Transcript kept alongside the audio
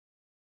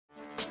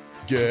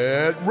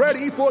Get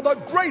ready for the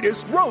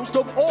greatest roast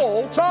of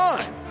all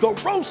time, the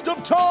Roast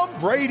of Tom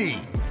Brady,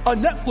 a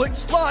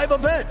Netflix live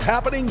event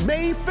happening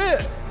May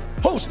 5th.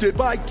 Hosted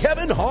by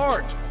Kevin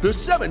Hart, the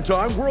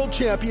 7-time world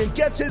champion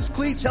gets his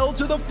cleats held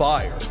to the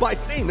fire by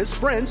famous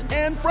friends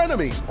and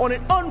frenemies on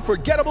an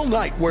unforgettable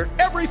night where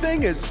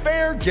everything is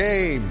fair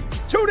game.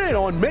 Tune in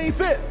on May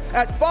 5th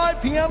at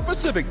 5 p.m.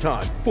 Pacific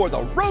time for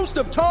the Roast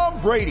of Tom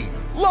Brady,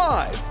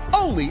 live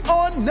only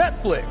on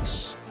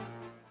Netflix.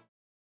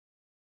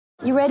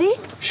 You ready?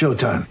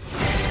 Showtime.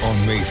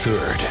 On May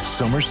 3rd,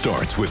 summer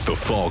starts with The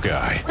Fall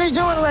Guy. Let's do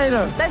it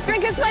later. Let's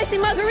drink a spicy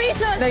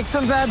margarita. Make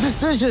some bad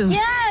decisions.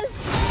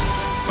 Yes!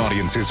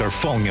 Audiences are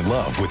falling in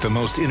love with the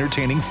most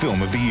entertaining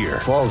film of the year.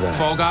 Fall Guy.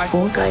 Fall Guy.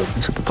 Fall Guy.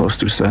 That's what the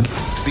poster said.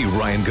 See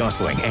Ryan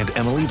Gosling and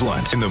Emily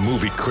Blunt in the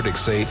movie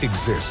critics say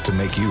exists to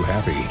make you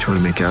happy. Trying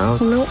to make it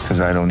out? Nope. Because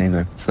I don't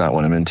either. It's not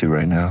what I'm into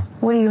right now.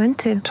 What are you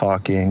into?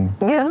 Talking.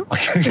 Yeah.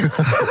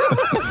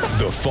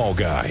 The Fall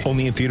Guy.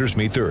 Only in theaters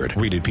May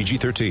 3rd. Rated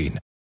PG-13.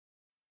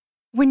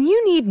 When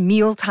you need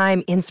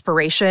mealtime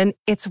inspiration,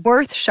 it's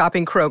worth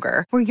shopping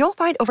Kroger, where you'll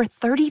find over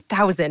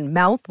 30,000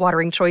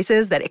 mouth-watering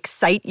choices that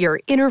excite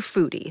your inner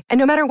foodie. And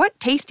no matter what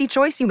tasty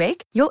choice you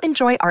make, you'll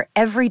enjoy our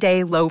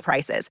everyday low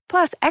prices,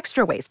 plus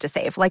extra ways to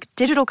save, like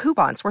digital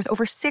coupons worth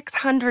over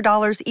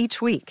 $600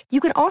 each week. You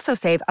can also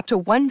save up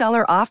to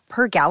 $1 off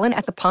per gallon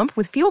at the pump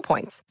with fuel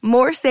points.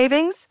 More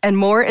savings and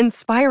more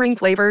inspiring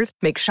flavors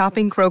make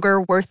shopping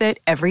Kroger worth it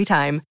every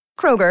time.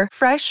 Kroger,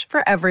 fresh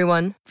for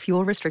everyone.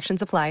 Fuel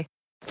restrictions apply.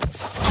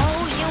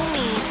 All you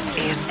need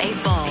is a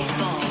ball.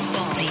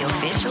 The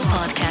official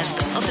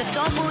podcast of the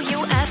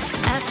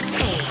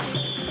WFFA.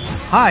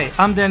 Hi,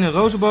 I'm Daniel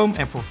Rosenboom,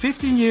 and for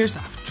 15 years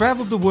I've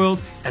traveled the world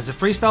as a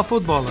freestyle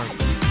footballer.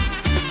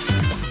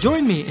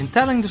 Join me in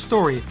telling the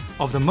story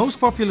of the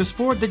most popular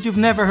sport that you've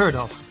never heard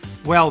of,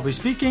 where I'll be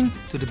speaking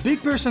to the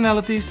big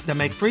personalities that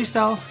make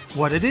freestyle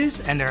what it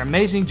is and their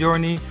amazing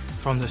journey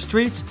from the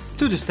streets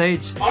to the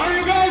stage. Are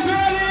you guys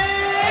ready?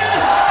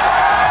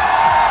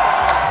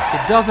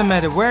 It doesn't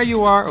matter where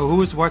you are or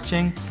who is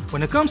watching.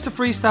 When it comes to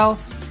freestyle,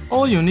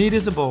 all you need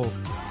is a ball.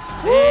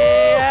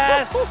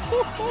 Yes!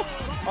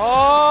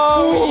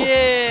 Oh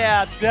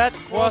yeah, that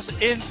was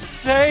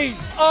insane!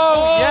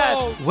 Oh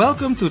yes!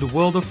 Welcome to the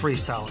world of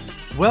freestyle.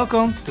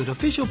 Welcome to the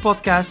official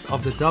podcast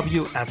of the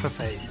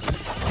WFFA.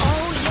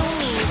 All you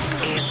need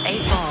is a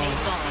ball.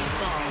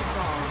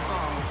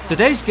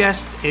 Today's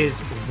guest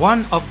is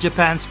one of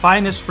Japan's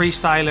finest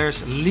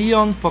freestylers,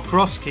 Leon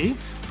Pokrovsky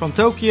from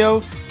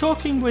Tokyo,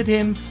 talking with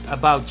him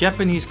about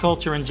Japanese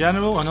culture in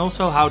general and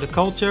also how the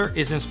culture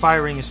is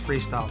inspiring his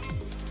freestyle.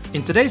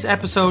 In today's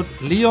episode,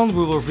 Leon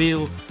will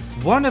reveal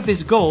one of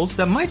his goals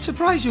that might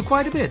surprise you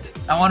quite a bit.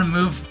 I want to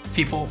move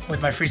people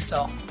with my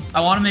freestyle.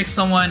 I want to make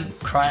someone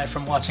cry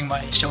from watching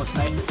my show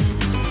tonight.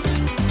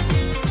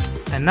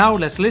 And now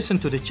let's listen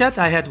to the chat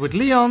I had with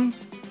Leon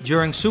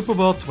during Super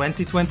Bowl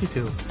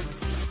 2022.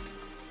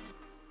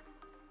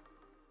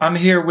 I'm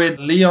here with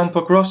Leon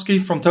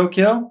Pokrovsky from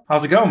Tokyo.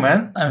 How's it going,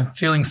 man? I'm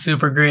feeling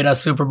super great at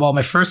Super Bowl.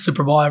 My first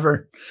Super Bowl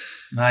ever.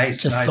 Nice.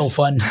 It's just so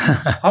fun.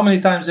 How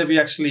many times have you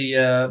actually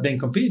been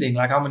competing?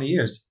 Like how many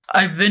years?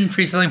 I've been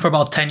freestyling for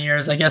about 10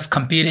 years. I guess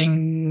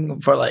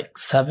competing for like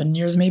 7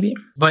 years maybe.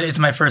 But it's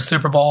my first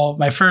Super Bowl,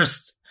 my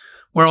first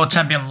world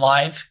champion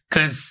live.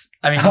 Because,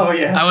 I mean,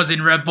 I was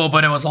in Red Bull,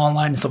 but it was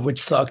online, so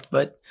which sucked.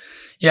 But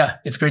yeah,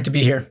 it's great to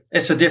be here.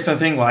 It's a different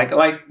thing. Like,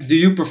 do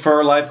you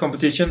prefer live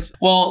competitions?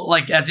 Well,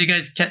 like, as you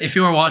guys can, if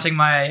you were watching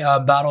my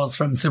battles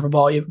from Super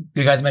Bowl, you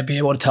guys might be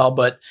able to tell,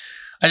 but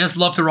I just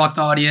love to rock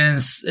the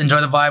audience,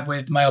 enjoy the vibe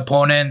with my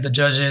opponent, the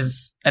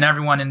judges, and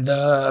everyone in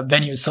the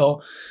venue.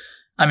 So,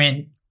 I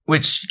mean,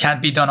 which can't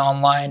be done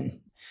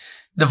online.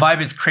 The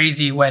vibe is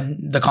crazy when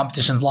the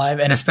competition's live,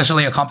 and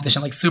especially a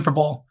competition like Super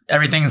Bowl.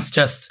 Everything's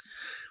just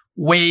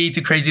way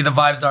too crazy. The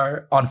vibes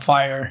are on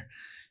fire.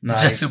 Nice.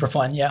 It's just super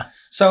fun, yeah.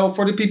 So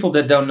for the people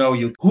that don't know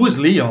you, who is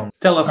Leon?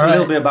 Tell us a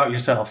little bit about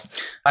yourself.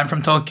 I'm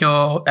from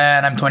Tokyo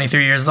and I'm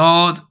 23 years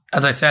old.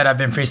 As I said, I've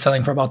been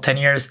freestyling for about 10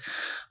 years.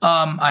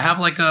 I have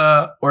like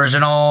a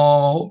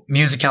original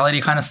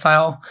musicality kind of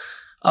style.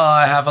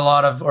 I have a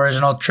lot of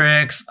original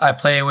tricks. I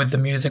play with the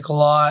music a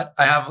lot.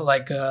 I have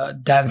like a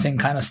dancing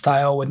kind of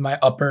style with my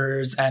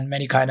uppers and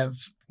many kind of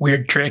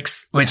weird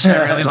tricks, which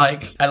I really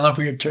like. I love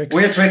weird tricks.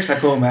 Weird tricks are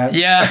cool, man.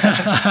 Yeah,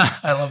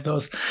 I love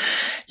those.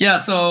 Yeah,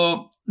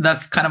 so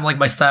that's kind of like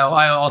my style.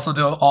 I also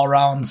do all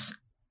rounds,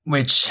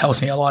 which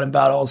helps me a lot in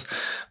battles.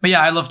 But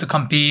yeah, I love to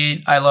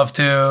compete. I love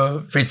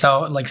to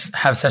freestyle, like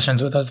have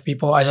sessions with other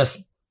people.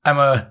 I'm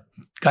a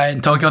guy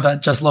in Tokyo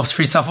that just loves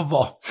freestyle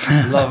football.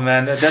 Love,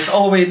 man. That's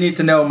all we need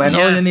to know, man.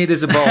 Yes. All you need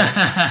is a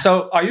ball.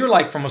 So are you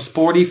like from a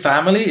sporty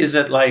family? Is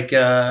it like,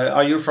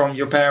 are you from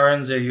your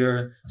parents or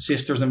your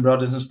sisters and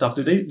brothers and stuff?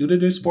 Do they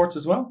do sports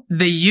as well?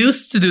 They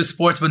used to do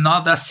sports, but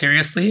not that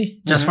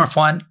seriously, just for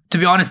fun. To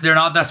be honest, they're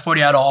not that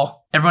sporty at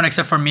all. Everyone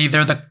except for me,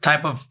 they're the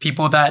type of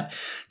people that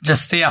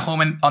just stay at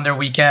home on their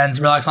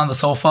weekends, relax on the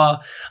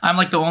sofa. I'm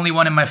like the only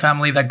one in my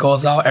family that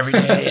goes out every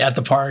day at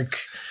the park.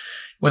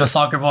 with a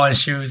soccer ball and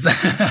shoes.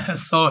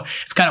 So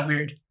it's kind of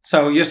weird.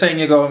 So you're saying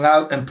you're going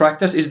out and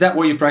practice. Is that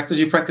where you practice?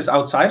 You practice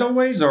outside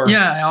always? Or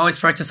Yeah, I always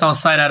practice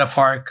outside at a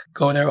park,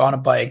 go there on a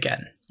bike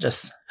and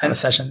just have a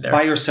session there.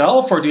 By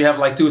yourself, or do you have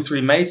like 2 or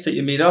 3 mates that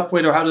you meet up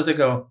with, or how does it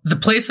go? The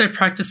place I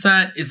practice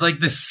at is like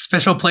this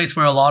special place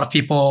where a lot of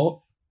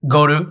people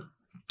go to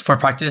for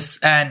practice.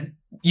 And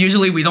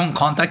usually we don't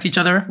contact each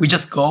other. We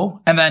just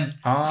go and then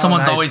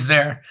someone's always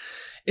there.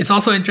 It's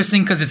also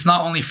interesting because it's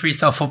not only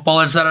freestyle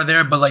footballers that are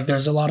there, but like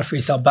there's a lot of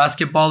freestyle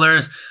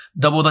basketballers,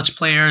 double dutch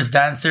players,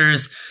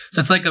 dancers. So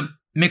it's like a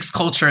mixed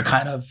culture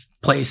kind of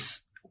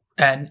place.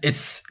 And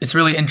it's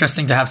really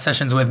interesting to have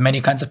sessions with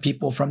many kinds of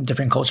people from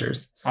different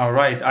cultures. All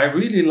right. I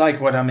really like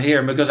what I'm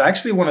hearing because I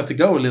actually wanted to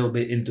go a little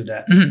bit into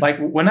that. Like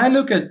when I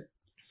look at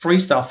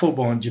freestyle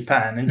football in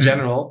Japan in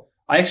general,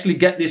 I actually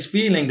get this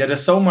feeling that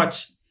there's so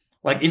much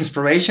like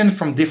inspiration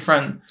from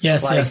different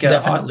yes,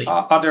 definitely.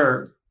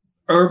 Other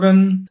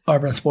urban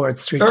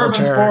sports, street urban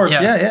culture. sports.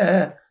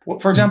 Yeah.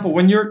 For example,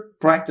 when you're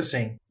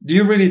practicing, do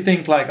you really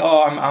think like,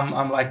 oh,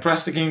 I'm like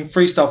practicing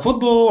freestyle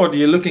football, or do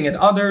you looking at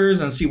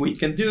others and see what you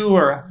can do,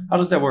 or how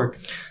does that work?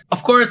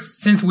 Of course,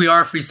 since we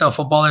are freestyle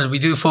footballers, we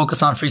do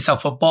focus on freestyle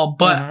football.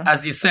 But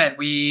as you said,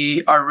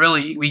 we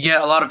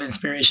get a lot of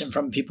inspiration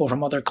from people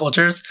from other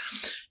cultures.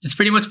 It's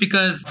pretty much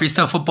because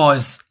freestyle football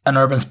is an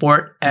urban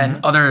sport,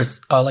 and others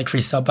like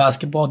freestyle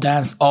basketball,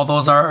 dance, all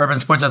those are urban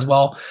sports as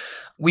well.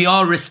 We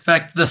all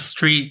respect the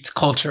street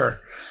culture,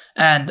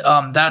 and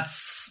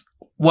that's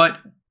what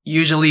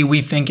usually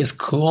we think is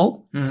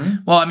cool.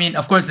 Well, I mean,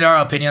 of course, there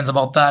are opinions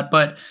about that,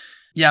 but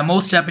yeah,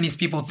 most Japanese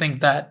people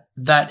think that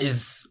that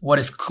is what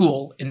is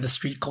cool in the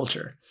street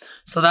culture.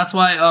 So that's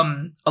why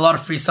a lot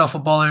of freestyle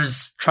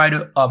footballers try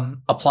to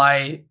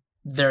apply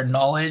their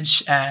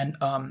knowledge and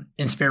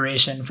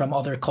inspiration from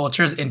other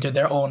cultures into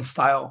their own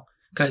style,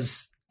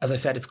 because as I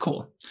said, it's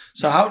cool.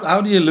 So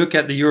how do you look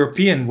at the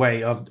European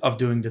way of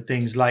doing the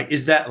things? Like,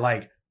 is that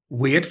like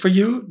weird for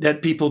you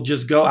that people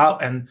just go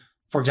out and,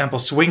 for example,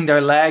 swing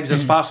their legs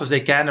as fast as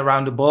they can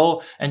around the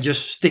ball and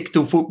just stick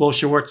to football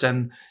shorts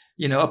and,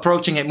 you know,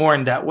 approaching it more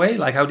in that way?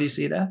 Like, how do you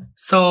see that?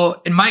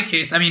 So in my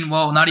case, I mean,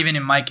 well, not even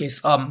in my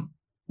case,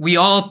 we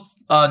all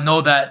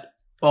know that,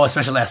 well,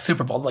 especially at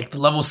Super Bowl, like the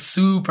level's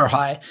super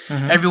high.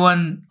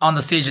 Everyone on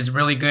the stage is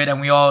really good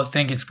and we all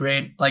think it's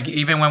great. Like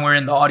even when we're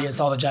in the audience,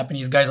 all the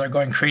Japanese guys are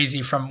going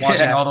crazy from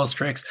watching all those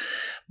tricks.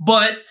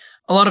 But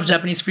a lot of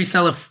Japanese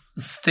freestylers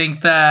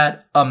think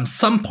that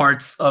some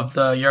parts of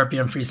the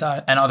European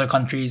freestyle and other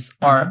countries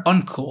are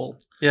uncool.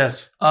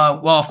 Yes.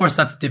 Well, of course,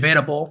 that's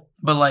debatable.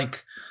 But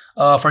like,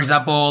 for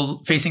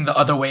example, facing the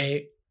other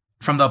way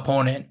from the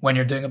opponent when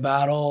you're doing a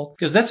battle.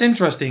 Because that's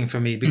interesting for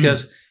me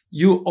because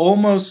you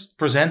almost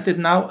present it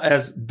now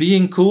as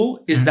being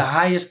cool is the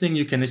highest thing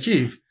you can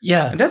achieve.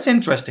 Yeah. And that's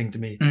interesting to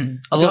me.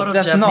 A lot of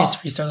Japanese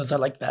freestylers are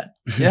like that.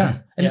 Yeah.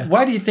 And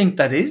why do you think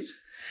that is?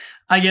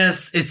 I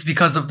guess it's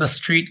because of the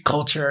street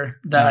culture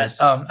that,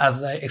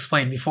 as I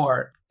explained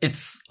before,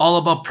 it's all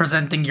about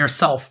presenting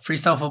yourself.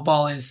 Freestyle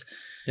football is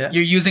you're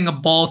using a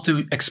ball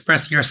to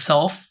express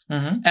yourself.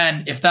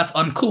 And if that's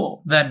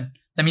uncool, then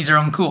that means you're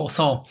uncool.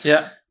 So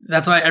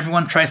that's why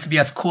everyone tries to be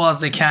as cool as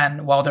they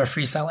can while they're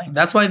freestyling.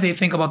 That's why they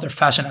think about their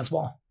fashion as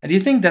well. And do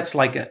you think that's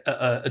like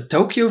a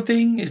Tokyo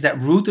thing? Is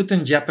that rooted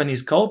in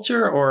Japanese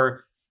culture?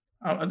 Or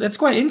that's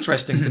quite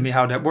interesting to me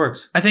how that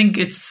works. I think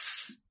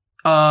it's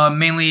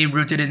mainly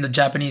rooted in the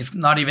Japanese,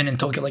 not even in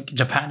Tokyo, like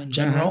Japan in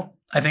general.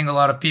 I think a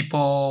lot of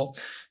people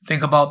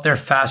think about their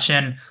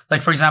fashion.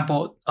 Like, for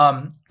example,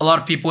 a lot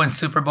of people in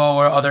Super Bowl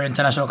or other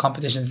international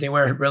competitions, they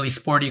wear really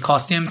sporty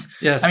costumes.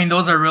 Yes. I mean,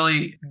 those are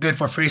really good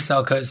for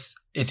freestyle because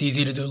it's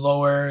easy to do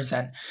lowers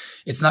and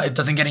it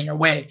doesn't get in your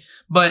way.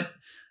 But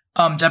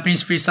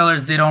Japanese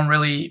freestylers, they don't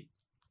really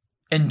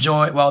they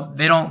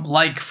don't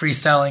like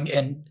freestyling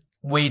in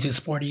way too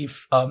sporty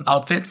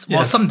outfits.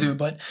 Well, some do,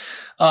 but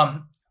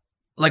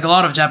like a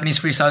lot of Japanese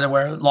freestylers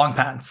wear long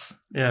pants.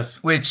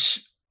 Yes.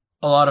 Which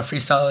a lot of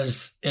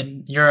freestylers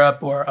in Europe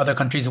or other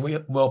countries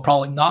will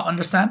probably not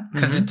understand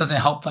because it doesn't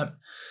help them.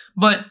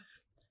 But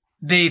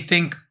they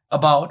think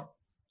about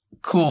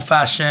cool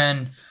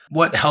fashion,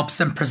 what helps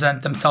them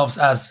present themselves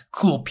as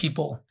cool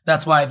people.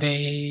 That's why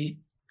they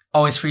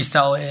always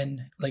freestyle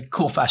in like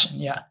cool fashion.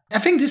 Yeah. I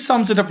think this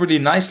sums it up really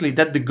nicely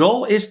that the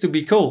goal is to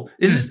be cool.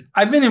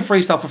 I've been in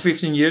freestyle for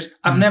 15 years.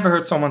 I've never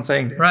heard someone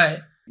saying this. Right.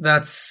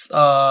 That's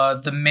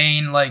the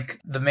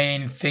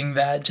main thing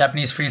that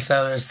Japanese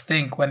freestylers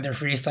think when they're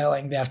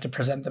freestyling. They have to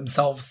present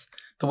themselves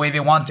the way they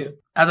want to.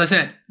 As I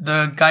said,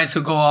 the guys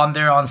who go on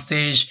there on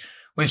stage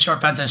with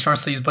short pants and short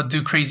sleeves but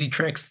do crazy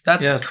tricks,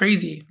 that's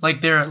crazy.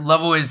 Like their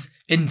level is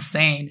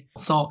insane.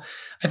 So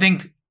I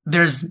think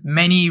there's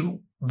many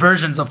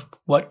versions of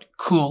what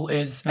cool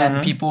is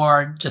and people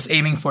are just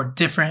aiming for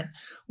different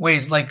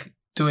ways, like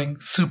doing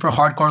super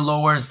hardcore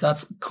lowers,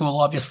 that's cool,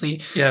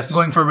 obviously. Yes.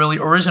 Going for really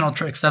original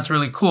tricks, that's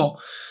really cool.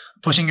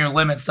 Pushing your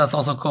limits, that's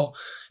also cool.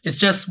 It's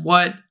just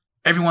what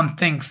everyone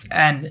thinks.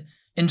 And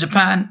in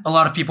Japan, a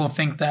lot of people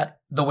think that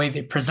the way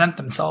they present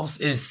themselves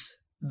is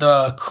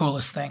the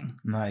coolest thing.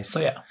 Nice. So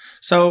yeah.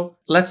 So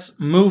let's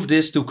move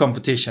this to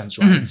competitions,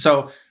 right? Mm-hmm.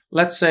 So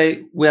let's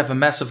say we have a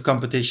massive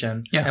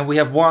competition and we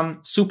have one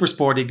super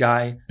sporty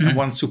guy and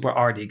one super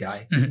arty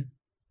guy. Mm-hmm.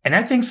 And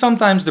I think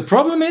sometimes the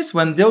problem is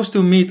when those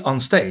two meet on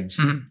stage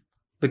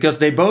because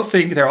they both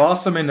think they're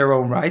awesome in their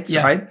own rights,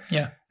 right?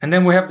 Yeah. And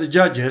then we have the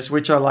judges,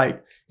 which are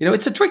like,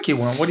 it's a tricky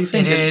one. What do you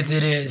think? It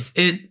is.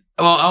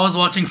 Well, I was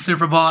watching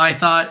Super Bowl. I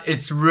thought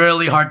it's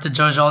really hard to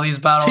judge all these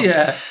battles.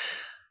 Yeah.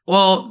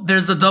 Well,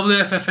 there's a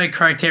WFFA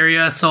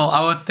criteria, so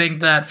I would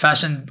think that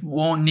fashion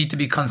won't need to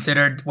be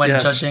considered when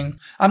judging.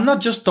 I'm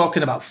not just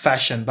talking about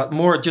fashion, but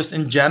more just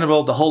in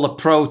general, the whole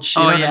approach.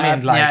 You know what I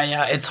mean?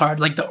 Yeah. It's hard.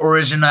 Like the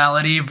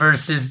originality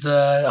versus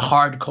the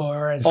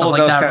hardcore and stuff all like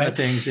those that. kind of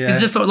things, yeah. It's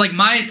just like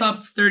my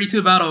top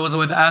 32 battle was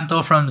with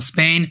Anto from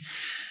Spain.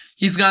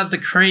 He's got the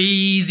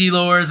crazy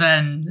lowers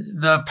and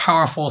the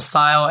powerful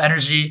style,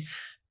 energy.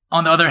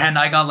 On the other hand,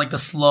 I got like the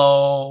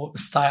slow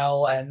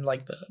style and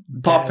like the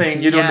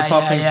popping. You're doing the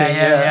popping thing.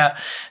 Yeah.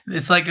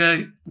 It's like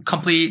a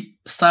complete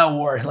style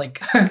war.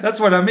 Like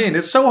that's what I mean.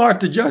 It's so hard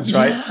to judge,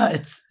 right? Yeah,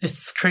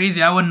 it's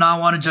crazy. I would not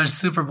want to judge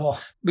Super Bowl.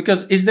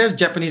 Because is there a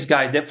Japanese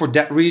guy that for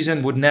that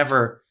reason would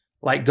never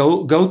like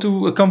go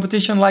to a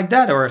competition like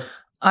that? Or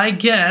I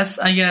guess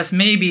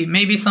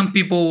maybe some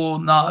people will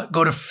not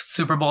go to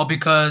Super Bowl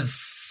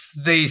because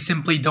they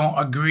simply don't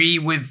agree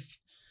with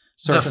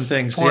certain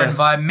things, foreign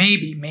vibe.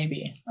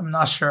 Maybe. I'm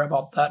not sure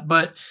about that.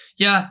 But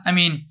yeah, I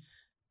mean,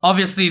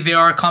 obviously there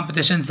are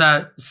competitions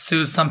that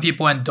suit some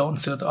people and don't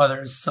suit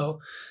others. So,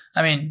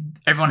 I mean,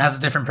 everyone has a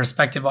different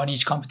perspective on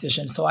each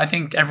competition. So I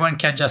think everyone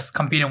can just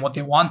compete in what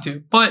they want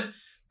to. But,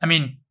 I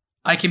mean,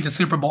 I came to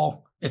Super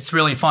Bowl. It's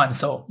really fun.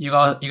 So you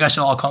guys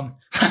should all come.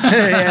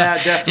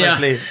 Yeah,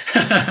 definitely.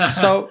 Yeah.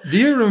 So do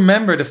you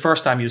remember the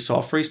first time you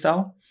saw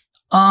freestyle?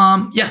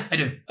 Yeah, I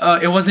do.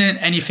 It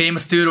wasn't any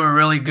famous dude or a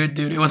really good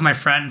dude. It was my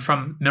friend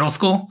from middle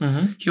school.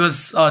 Mm-hmm. He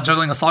was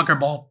juggling a soccer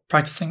ball,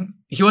 practicing.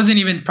 He wasn't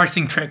even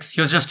practicing tricks. He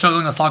was just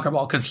juggling a soccer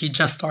ball because he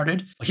just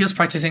started. He was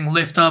practicing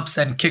lift ups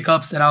and kick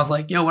ups. And I was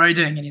like, yo, what are you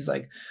doing? And he's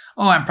like,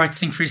 oh, I'm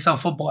practicing freestyle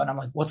football. And I'm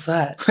like, what's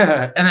that?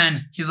 And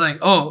then he's like,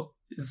 oh,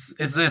 is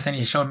this? And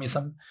he showed me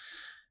some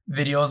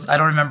videos. I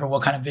don't remember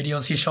what kind of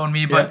videos he showed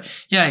me, but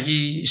yeah,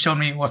 he showed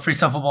me what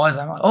freestyle football is.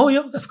 I'm like, oh,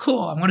 yo, that's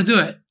cool. I'm going to do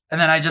it. And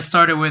then I just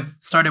started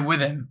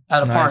with him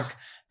at a park.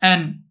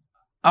 And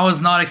I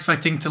was not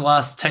expecting to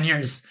last 10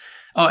 years.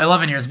 Oh,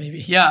 11 years maybe.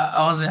 Yeah,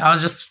 I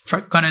was just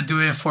going to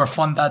do it for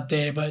fun that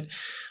day, but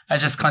I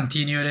just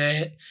continued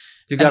it.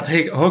 You got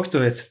hooked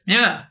to it.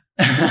 Yeah.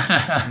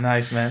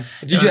 Nice, man.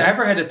 Did you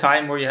ever had a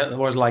time where there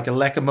was like a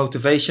lack of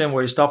motivation,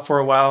 where you stopped for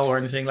a while or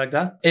anything like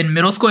that? In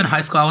middle school and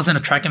high school, I was in a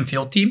track and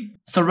field team.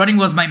 So running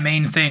was my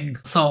main thing.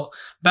 So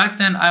back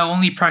then, I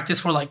only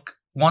practiced for like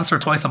once or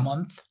twice a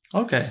month.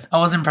 Okay. I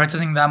wasn't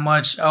practicing that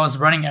much. I was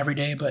running every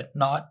day, but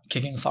not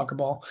kicking a soccer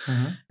ball.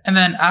 Mm-hmm. And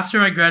then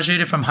after I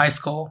graduated from high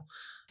school,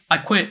 I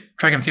quit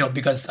track and field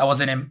because I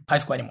wasn't in high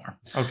school anymore.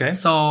 Okay.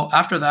 So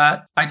after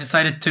that, I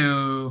decided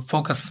to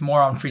focus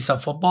more on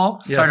freestyle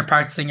football. Started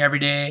practicing every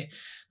day.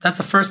 That's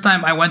the first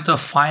time I went to a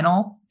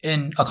final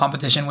in a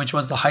competition, which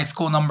was the high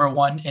school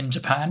 #1 in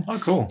Japan. Oh,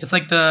 cool. It's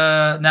like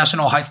the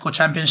national high school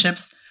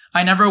championships.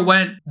 I never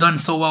done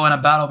so well in a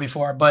battle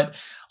before, but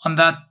on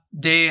that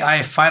day,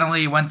 I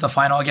finally went to the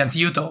final against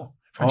Yuto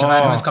from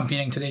Japan, who is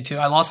competing today too.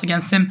 I lost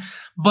against him,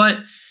 but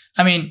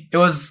I mean, it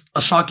was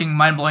a shocking,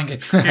 mind-blowing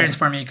experience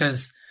for me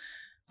because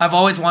I've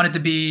always wanted to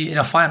be in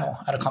a final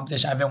at a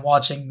competition. I've been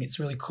watching. It's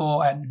really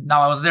cool. And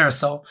now I was there.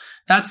 So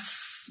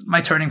that's my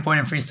turning point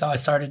in freestyle. I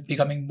started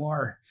becoming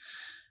more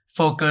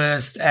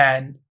focused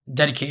and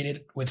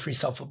dedicated with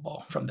freestyle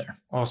football from there.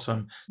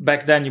 Awesome.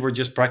 Back then you were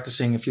just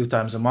practicing a few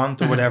times a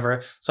month or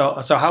whatever.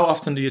 So how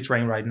often do you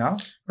train right now?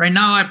 Right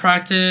now I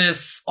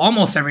practice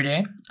almost every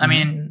day. I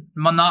mean,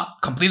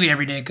 not completely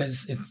every day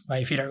because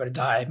my feet are going to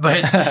die.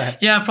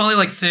 But yeah, probably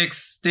like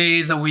 6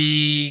 days a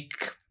week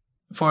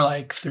for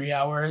like 3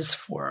 hours,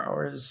 4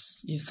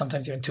 hours,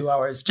 sometimes even 2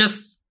 hours,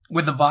 just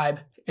with the vibe.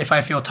 If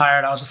I feel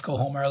tired, I'll just go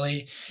home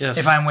early. Yes.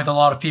 If I'm with a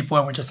lot of people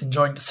and we're just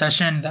enjoying the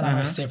session, then I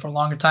might stay for a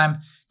longer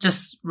time.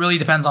 Just really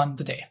depends on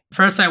the day.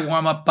 First, I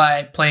warm up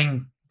by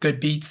playing good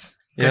beats,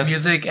 good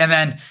music, and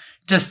then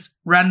just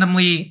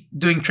randomly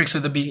doing tricks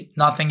with the beat,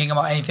 not thinking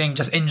about anything,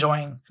 just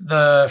enjoying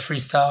the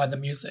freestyle and the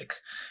music.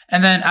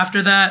 And then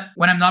after that,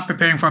 when I'm not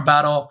preparing for a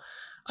battle,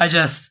 I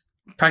just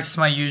practice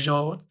my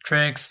usual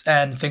tricks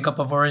and think up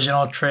of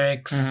original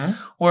tricks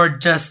or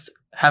just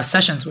have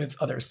sessions with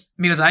others.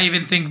 Because I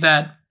even think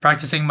that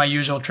practicing my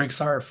usual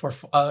tricks are for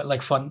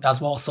like fun as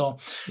well. So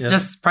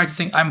just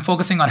practicing, I'm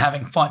focusing on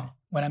having fun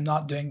when I'm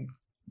not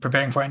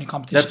preparing for any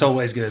competitions. That's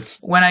always good.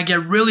 When I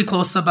get really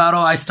close to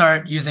battle, I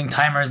start using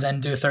timers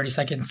and do a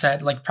 30-second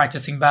set, like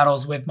practicing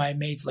battles with my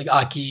mates like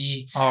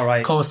Aki,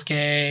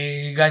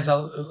 Kosuke, guys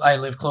I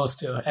live close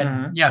to.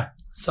 And yeah,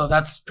 so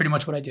that's pretty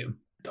much what I do.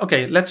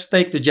 Okay, let's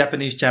take the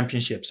Japanese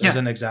championships as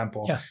an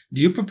example. Yeah.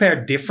 Do you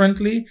prepare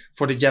differently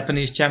for the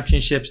Japanese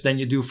championships than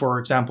you do, for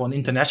example, an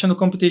international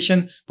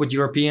competition with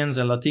Europeans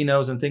and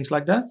Latinos and things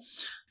like that?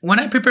 When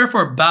I prepare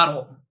for a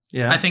battle,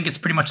 I think it's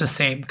pretty much the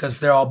same because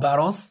they're all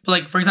battles.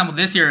 Like, for example,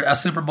 this year at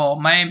Super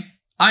Bowl, I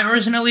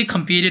originally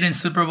competed in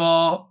Super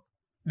Bowl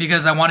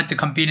because I wanted to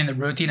compete in the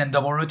routine and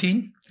double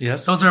routine.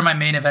 Yes. Those are my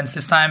main events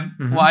this time.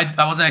 Well,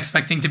 I wasn't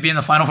expecting to be in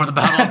the final for the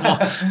battle as well.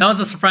 That was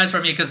a surprise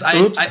for me because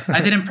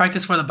I didn't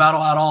practice for the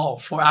battle at all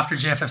for after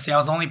JFFC. I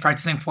was only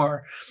practicing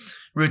for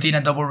routine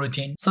and double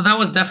routine. So that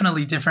was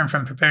definitely different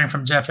from preparing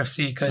from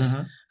JFFC because,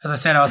 as I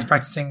said, I was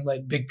practicing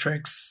like big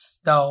tricks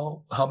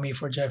that'll help me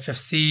for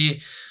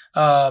JFFC,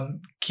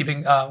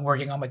 keeping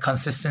working on my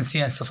consistency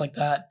and stuff like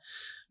that.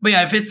 But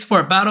yeah, if it's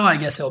for a battle, I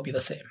guess it'll be the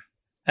same.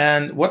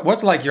 And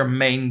what's like your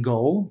main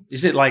goal?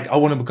 Is it like I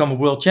want to become a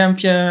world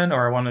champion,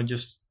 or I want to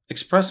just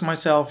express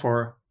myself,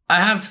 or?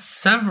 I have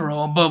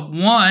several, but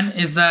one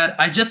is that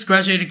I just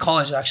graduated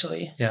college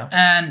actually. Yeah.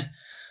 And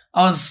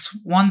I was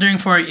wondering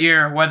for a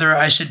year whether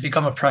I should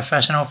become a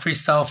professional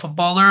freestyle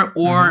footballer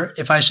or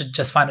if I should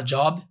just find a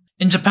job.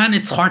 In Japan,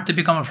 it's hard to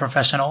become a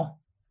professional.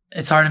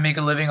 It's hard to make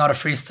a living out of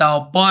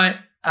freestyle. But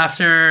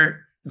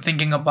after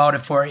thinking about it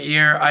for a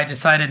year, I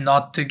decided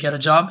not to get a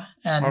job.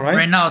 And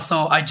right now,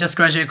 so I just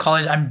graduated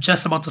college. I'm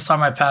just about to start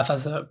my path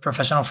as a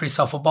professional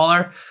freestyle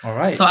footballer. All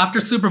right. So after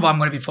Super Bowl, I'm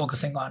going to be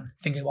focusing on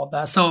thinking about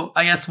that. So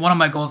I guess one of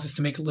my goals is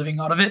to make a living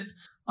out of it.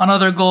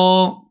 Another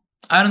goal,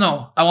 I don't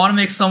know. I want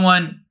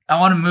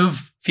to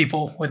move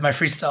people with my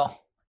freestyle.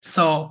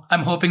 So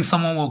I'm hoping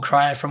someone will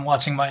cry from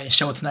watching my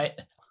show tonight.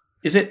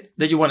 Is it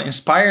that you want to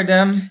inspire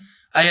them?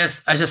 I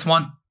just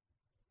want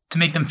to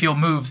make them feel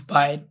moved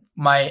by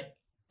my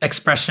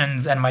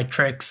expressions and my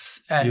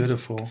tricks. And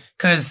beautiful.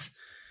 Because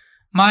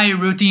my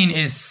routine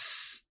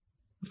is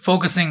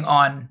focusing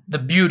on the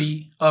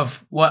beauty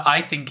of what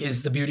I think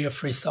is the beauty of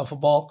freestyle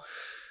football.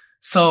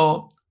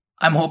 So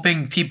I'm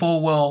hoping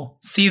people will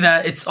see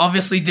that it's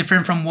obviously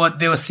different from what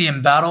they will see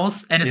in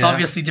battles. And it's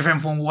obviously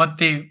different from what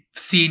they've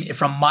seen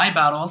from my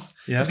battles.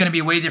 Yes. It's going to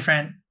be way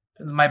different,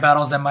 my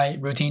battles and my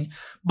routine.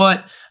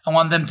 But I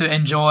want them to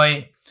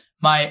enjoy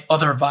my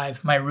other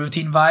vibe, my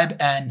routine vibe,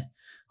 and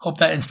hope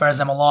that inspires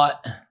them a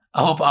lot.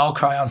 I hope I'll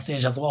cry on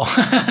stage as well.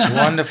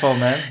 Wonderful,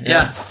 man.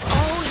 Yeah.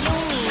 All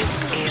you need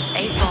is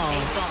a ball.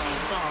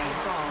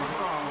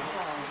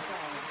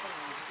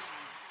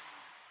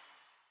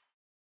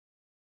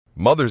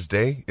 Mother's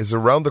Day is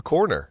around the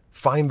corner.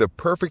 Find the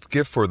perfect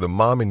gift for the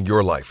mom in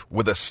your life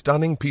with a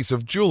stunning piece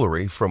of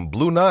jewelry from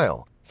Blue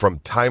Nile. From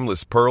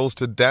timeless pearls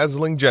to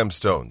dazzling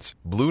gemstones,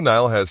 Blue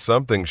Nile has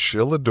something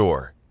she'll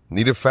adore.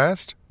 Need it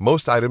fast?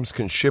 Most items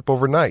can ship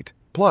overnight.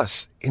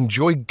 Plus,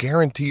 enjoy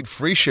guaranteed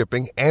free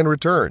shipping and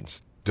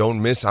returns.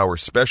 Don't miss our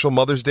special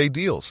Mother's Day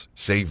deals.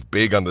 Save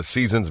big on the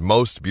season's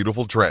most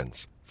beautiful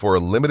trends. For a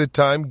limited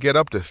time, get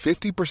up to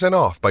 50%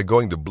 off by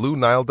going to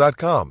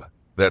BlueNile.com.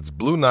 That's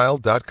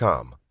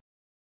BlueNile.com.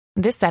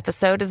 This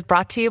episode is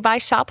brought to you by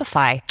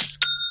Shopify.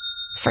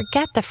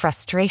 Forget the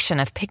frustration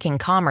of picking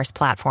commerce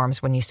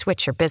platforms when you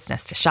switch your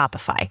business to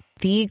Shopify,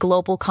 the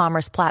global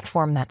commerce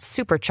platform that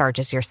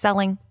supercharges your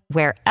selling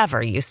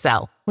wherever you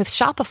sell. With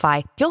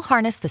Shopify, you'll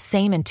harness the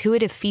same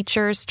intuitive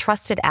features,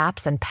 trusted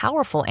apps, and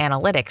powerful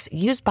analytics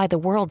used by the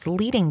world's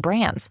leading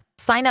brands.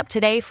 Sign up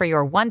today for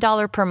your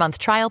 $1 per month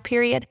trial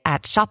period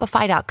at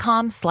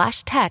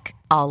shopify.com/tech,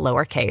 all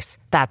lowercase.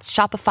 That's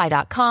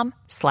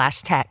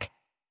shopify.com/tech.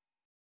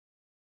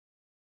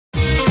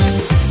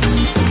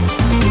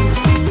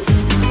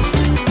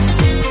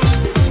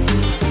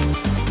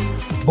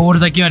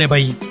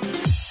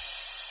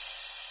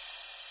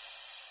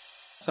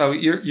 So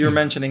you're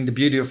mentioning the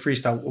beauty of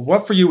freestyle.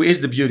 What for you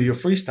is the beauty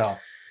of freestyle?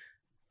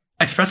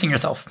 Expressing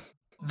yourself.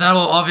 That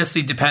will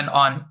obviously depend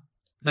on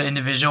the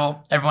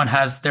individual. Everyone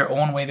has their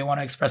own way they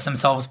want to express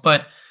themselves,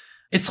 but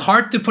it's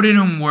hard to put it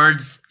in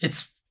words.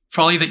 It's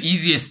probably the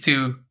easiest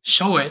to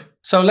show it.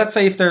 So let's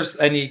say if there's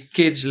any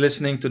kids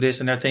listening to this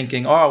and they're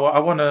thinking, oh, well, I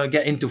want to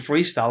get into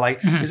freestyle. Like,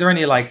 is there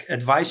any like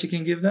advice you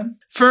can give them?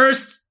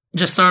 First,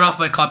 just start off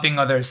by copying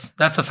others.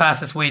 That's the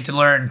fastest way to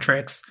learn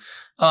tricks.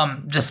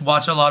 Just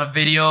watch a lot of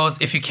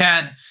videos. If you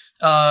can,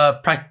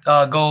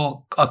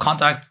 go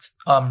contact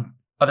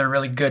other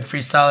really good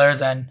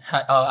freestylers and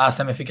ask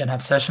them if you can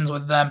have sessions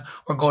with them,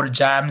 or go to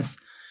jams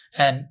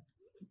and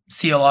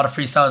see a lot of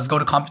freestylers. Go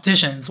to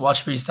competitions,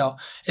 watch freestyle.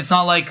 It's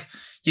not like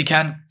you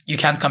can't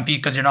compete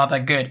because you're not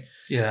that good.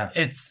 Yeah,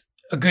 it's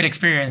a good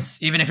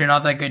experience. Even if you're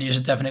not that good, you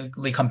should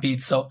definitely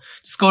compete. So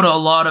just go to a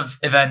lot of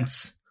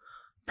events.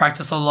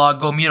 Practice a lot,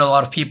 go meet a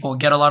lot of people,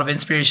 get a lot of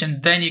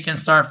inspiration. Then you can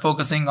start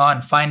focusing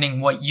on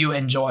finding what you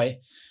enjoy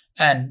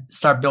and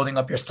start building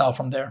up your style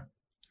from there.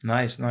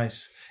 Nice. Yeah.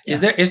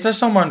 Is there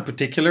someone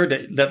particular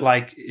that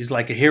like is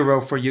like a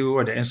hero for you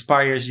or that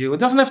inspires you? It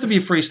doesn't have to be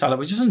a freestyler,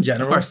 but just in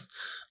general. Of course.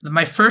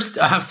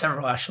 I have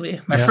several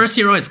actually. My first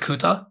hero is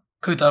Kuta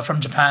from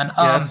Japan.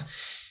 Yes.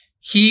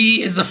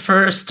 He is the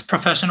first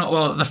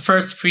the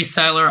first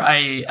freestyler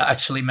I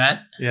actually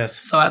met.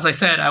 Yes. So as I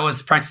said, I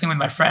was practicing with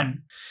my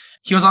friend.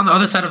 He was on the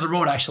other side of the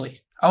road,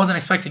 actually. I wasn't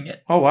expecting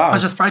it. Oh, wow. I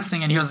was just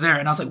practicing and he was there.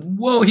 And I was like,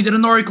 whoa, he did a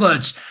nori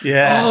clutch.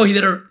 Yeah. Oh, he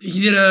did a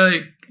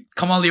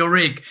Kamalio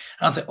rig.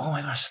 And I was like, oh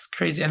my gosh, it's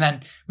crazy. And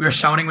then we were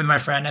shouting with my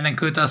friend. And then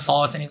Kuta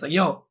saw us and he's like,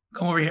 yo,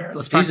 come over here.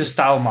 Let's practice. He's a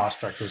style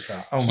master,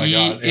 Kusta. Oh my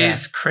God. He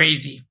is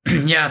crazy.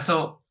 Yeah,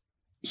 so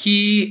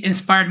he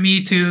inspired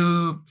me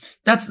to...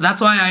 That's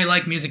why I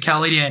like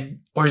musicality and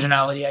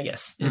originality, I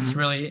guess. It's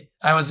really...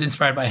 I was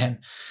inspired by him.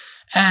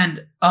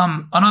 And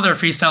another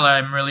freestyler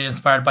I'm really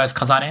inspired by is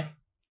Kazane.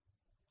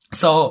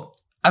 So,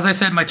 as I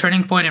said, my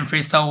turning point in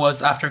freestyle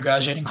was after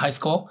graduating high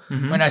school,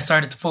 when I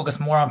started to focus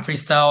more on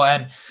freestyle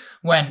and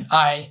when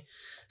I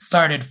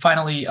started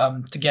finally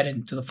to get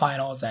into the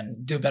finals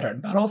and do better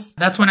in battles.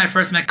 That's when I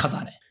first met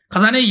Kazane.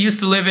 Kazane used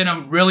to live in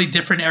a really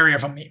different area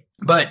from me,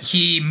 but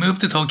he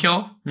moved to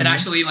Tokyo and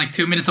actually like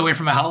 2 minutes away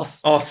from my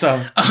house.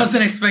 Awesome. I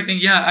wasn't expecting.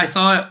 Yeah, I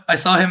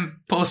saw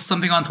him post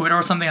something on Twitter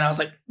or something, and I was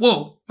like,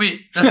 "Whoa,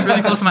 wait, that's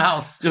really close to my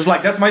house." Just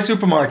like, that's my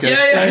supermarket.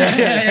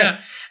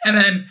 Yeah. And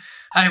then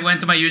I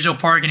went to my usual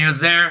park, and he was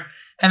there.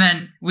 And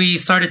then we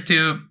started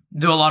to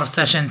do a lot of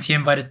sessions. He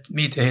invited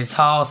me to his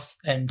house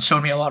and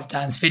showed me a lot of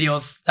dance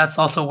videos. That's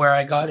also where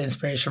I got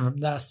inspiration from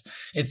this.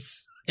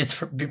 It's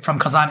from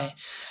Kazane.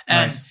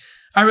 And nice.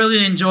 I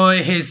really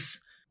enjoy his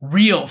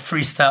real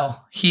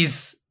freestyle.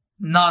 He's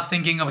not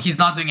doing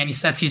any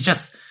sets. He's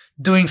just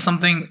doing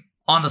something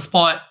on the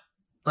spot.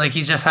 Like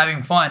he's just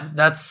having fun.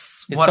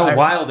 It's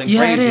wild and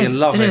crazy. I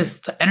love it. It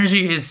is. The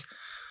energy is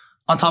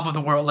on top of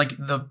the world, like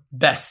the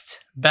best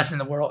in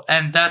the world.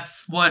 And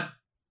that's what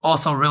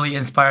also really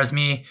inspires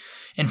me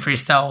in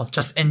freestyle.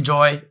 Just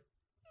enjoy.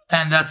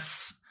 And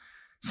that's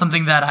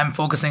something that I'm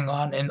focusing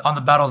on on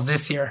the battles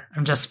this year.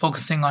 I'm just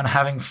focusing on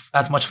having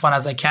as much fun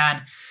as I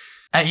can.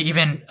 I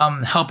even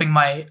helping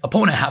my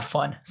opponent have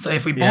fun. So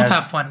if we both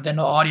have fun, then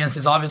the audience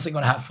is obviously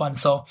going to have fun.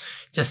 So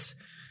just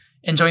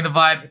enjoying the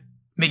vibe,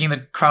 making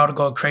the crowd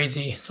go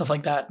crazy, stuff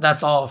like that.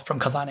 That's all from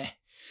Kazane.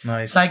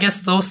 Nice. So I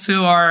guess those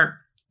two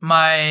are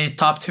my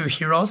top two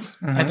heroes,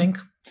 I think.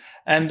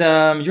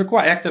 And you're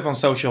quite active on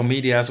social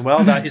media as well.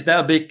 Is that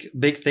a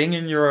big thing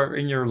in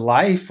your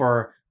life,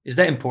 or is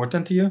that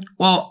important to you?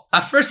 Well,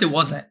 at first it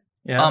wasn't.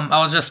 Yeah.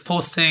 I was just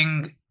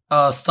posting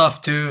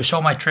stuff to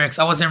show my tricks.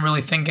 I wasn't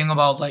really thinking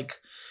about like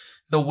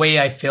the way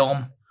I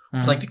film,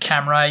 or, like the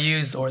camera I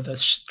use, or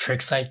the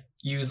tricks I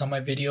use on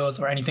my videos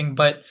or anything.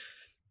 But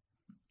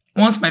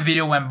once my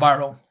video went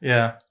viral,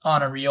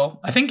 on a reel,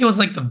 I think it was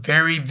like the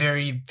very,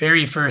 very,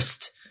 very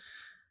first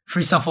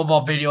freestyle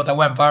football video that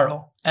went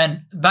viral.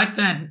 And back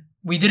then,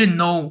 we didn't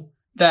know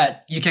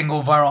that you can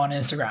go viral on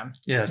Instagram.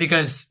 Yes.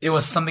 Because it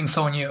was something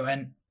so new.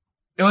 And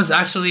it was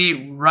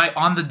actually right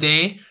on the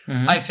day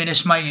I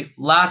finished my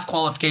last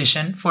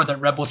qualification for the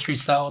Rebels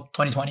Freestyle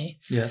 2020.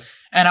 Yes.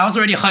 And I was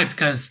already hyped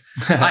because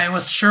I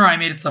was sure I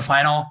made it to the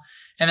final.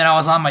 And then I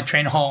was on my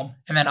train home.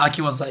 And then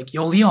Aki was like,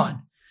 "Yo,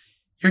 Leon,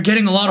 you're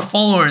getting a lot of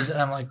followers."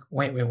 And I'm like,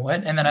 wait,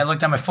 what? And then I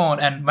looked at my phone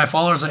and my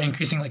followers are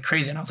increasing like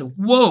crazy. And I was like,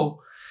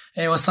 whoa.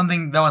 And it was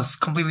something that was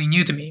completely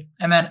new to me.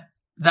 And then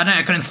that night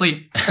I couldn't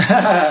sleep.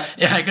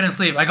 I couldn't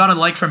sleep. I got a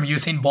like from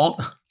Usain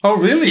Bolt. Oh,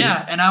 really?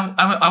 Yeah. And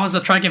I was a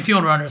track and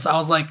field runner. So I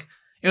was like,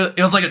 it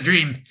was like a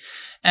dream.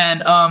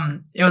 And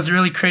it was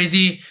really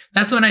crazy.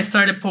 That's when I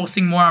started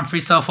posting more on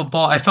freestyle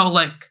football. I felt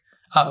like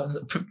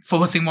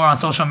focusing more on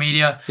social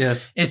media.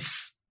 Yes.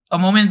 It's a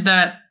moment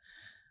that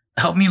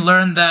helped me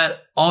learn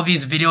that all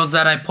these videos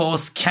that I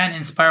post can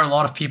inspire a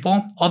lot of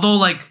people. Although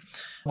like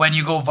when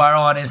you go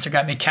viral on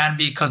Instagram, it can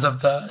be because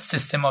of the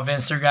system of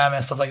Instagram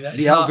and stuff like that.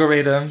 The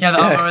algorithm. Yeah, the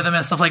algorithm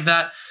and stuff like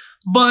that.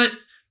 But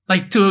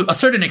like to a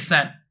certain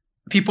extent,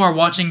 people are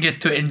watching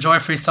it to enjoy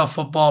freestyle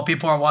football.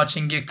 People are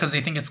watching it because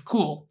they think it's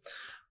cool.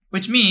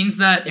 Which means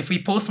that if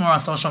we post more on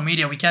social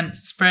media, we can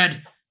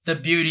spread the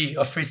beauty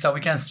of freestyle.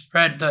 We can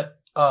spread the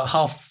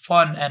how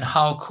fun and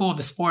how cool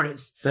the sport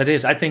is. That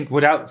is, I think,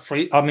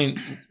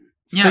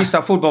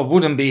 freestyle football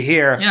wouldn't be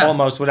here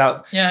almost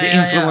without the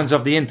influence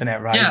of the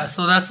internet, right? Yeah,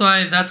 so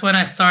that's when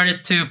I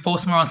started to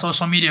post more on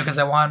social media because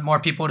I want more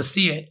people to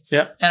see it.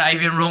 Yeah. And I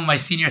even wrote my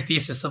senior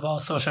thesis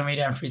about social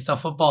media and freestyle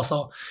football.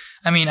 So,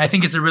 I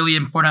think it's a really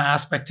important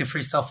aspect to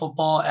freestyle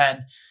football,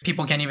 and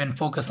people can even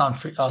focus on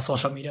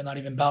social media, not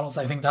even battles.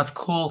 I think that's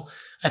cool.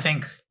 I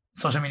think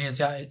social media is,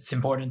 it's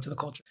important to the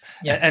culture.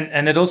 Yeah.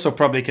 And it also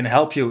probably can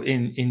help you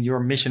in your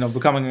mission of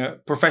becoming a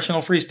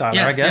professional freestyler,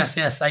 I guess.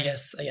 Yes, I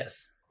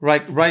guess.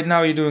 Right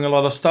now you're doing a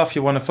lot of stuff.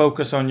 You want to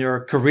focus on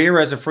your career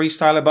as a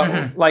freestyler.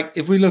 But like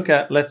if we look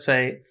at, let's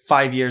say,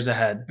 5 years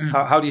ahead,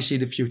 how do you see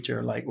the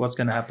future? Like what's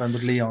going to happen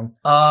with Leon?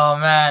 Oh,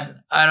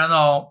 man. I don't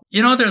know.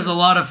 There's a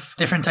lot of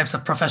different types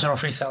of professional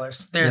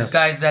freestylers. There's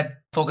guys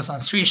that focus on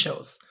street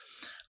shows,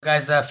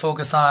 guys that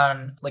focus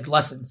on like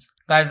lessons,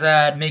 guys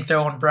that make their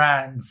own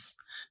brands.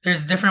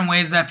 There's different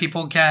ways that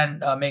people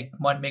can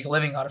make a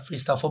living out of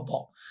freestyle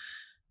football.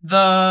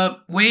 The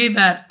way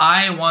that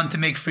I want to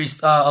make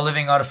a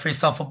living out of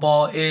freestyle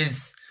football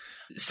is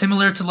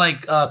similar to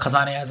like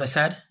Kazane, as I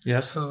said.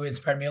 Yes. Who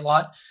inspired me a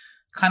lot.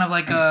 Kind of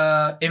like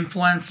a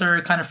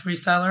influencer kind of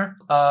freestyler.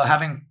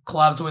 Having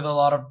collabs with a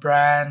lot of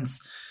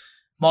brands,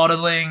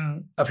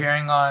 modeling,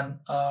 appearing on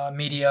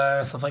media,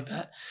 and stuff like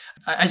that.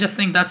 I just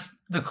think that's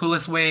the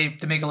coolest way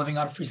to make a living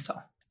out of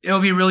freestyle. It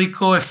would be really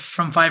cool if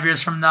from 5 years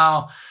from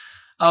now,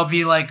 I'll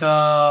be like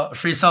a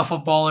freestyle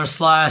footballer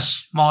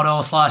 / model /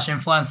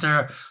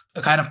 influencer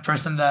a kind of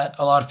person that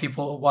a lot of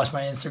people watch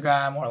my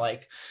Instagram, or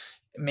like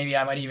maybe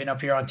I might even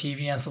appear on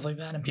TV and stuff like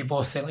that. And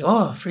people say like,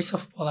 oh, freestyle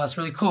football, that's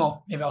really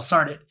cool. Maybe I'll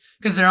start it.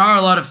 Because there are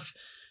a lot of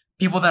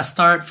people that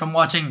start from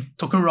watching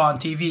Tokuro on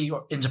TV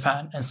or in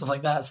Japan and stuff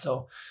like that.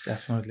 So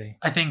definitely,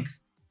 I think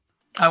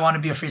I want to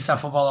be a freestyle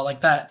footballer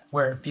like that,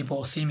 where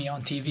people see me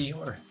on TV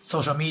or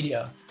social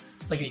media,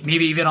 like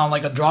maybe even on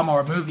like a drama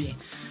or movie,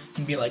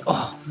 and be like,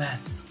 oh man,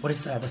 what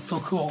is that? That's so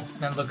cool. And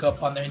then look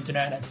up on the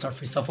internet and start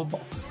freestyle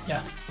football.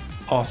 Yeah.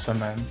 Awesome,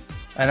 man.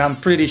 And I'm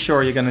pretty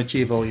sure you're going to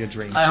achieve all your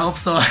dreams. I hope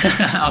so.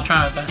 I'll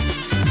try my best.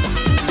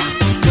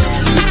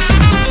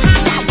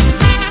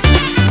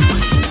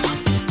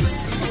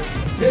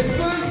 The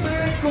first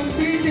man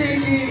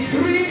competing in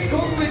 3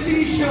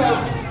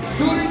 competitions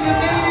during the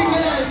main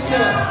event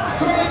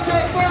from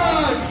Japan,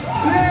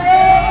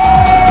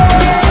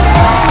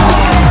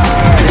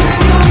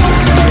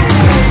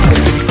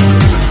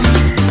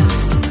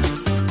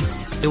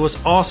 It was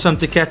awesome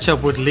to catch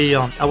up with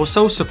Leon. I was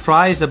so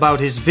surprised about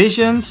his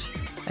visions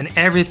and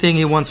everything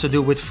he wants to do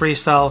with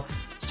freestyle,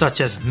 such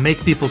as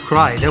make people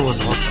cry. That was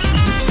awesome.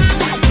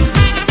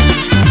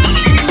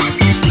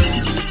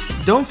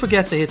 Don't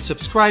forget to hit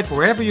subscribe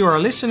wherever you are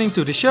listening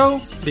to the show,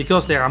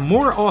 because there are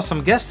more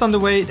awesome guests on the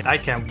way that I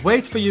can't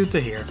wait for you to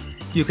hear.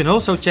 You can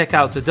also check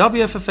out the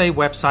WFFA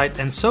website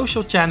and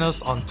social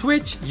channels on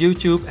Twitch,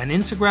 YouTube and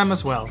Instagram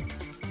as well.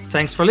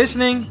 Thanks for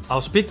listening. I'll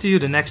speak to you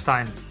the next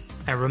time.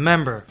 And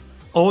remember,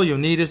 all you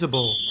need is a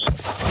ball.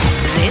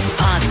 This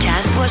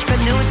podcast was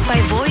produced by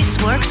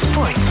VoiceWorks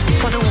Sports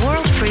for the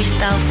World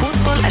Freestyle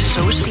Football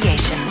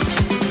Association.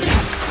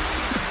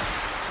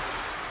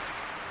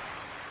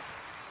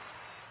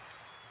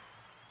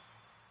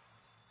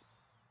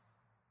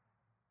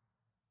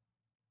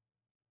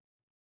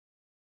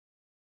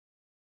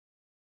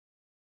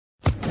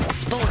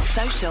 Sports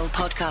Social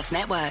Podcast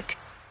Network.